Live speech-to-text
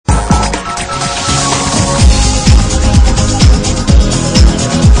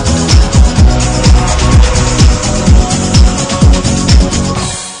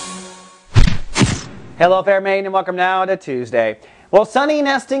Hello, fair maiden, and welcome now to Tuesday. Well, sunny,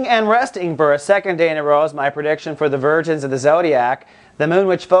 nesting, and resting for a second day in a row is my prediction for the Virgins of the Zodiac. The moon,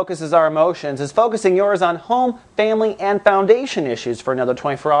 which focuses our emotions, is focusing yours on home, family, and foundation issues for another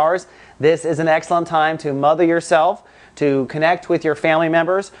 24 hours. This is an excellent time to mother yourself, to connect with your family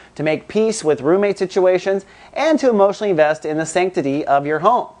members, to make peace with roommate situations, and to emotionally invest in the sanctity of your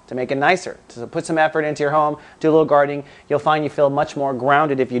home, to make it nicer, to put some effort into your home, do a little gardening. You'll find you feel much more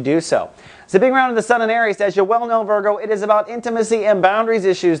grounded if you do so. Zipping around in the Sun in Aries, as you well know, Virgo, it is about intimacy and boundaries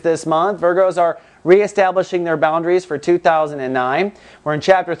issues this month. Virgos are reestablishing their boundaries for 2009. We're in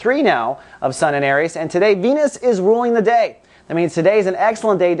Chapter 3 now of Sun in Aries, and today Venus is ruling the day. That means today is an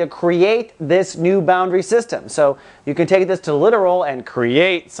excellent day to create this new boundary system. So you can take this to literal and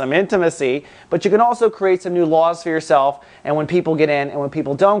create some intimacy, but you can also create some new laws for yourself and when people get in and when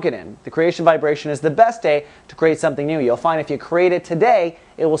people don't get in. The creation vibration is the best day to create something new. You'll find if you create it today,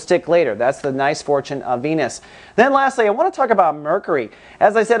 it will stick later. That's the nice fortune of Venus. Then lastly, I want to talk about Mercury.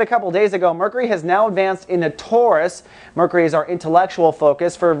 As I said a couple days ago, Mercury has now advanced into Taurus. Mercury is our intellectual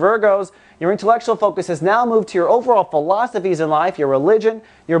focus. For Virgos, your intellectual focus has now moved to your overall philosophies in life, your religion,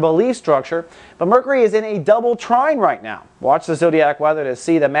 your belief structure. But Mercury is in a double trine right now. Watch the zodiac weather to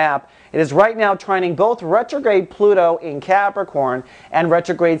see the map. It is right now trining both retrograde Pluto in Capricorn and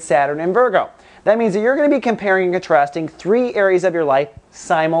retrograde Saturn in Virgo. That means that you're going to be comparing and contrasting three areas of your life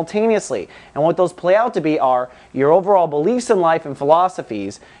simultaneously. And what those play out to be are your overall beliefs in life and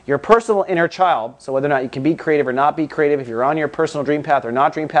philosophies, your personal inner child, so whether or not you can be creative or not be creative, if you're on your personal dream path or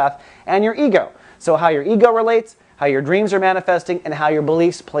not dream path, and your ego. So how your ego relates, how your dreams are manifesting, and how your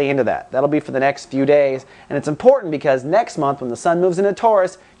beliefs play into that. That'll be for the next few days. And it's important because next month when the sun moves into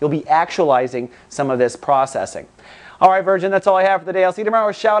Taurus, you'll be actualizing some of this processing. All right, Virgin, that's all I have for the day. I'll see you tomorrow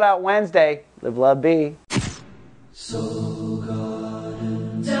with Shout Out Wednesday. Live, love, be.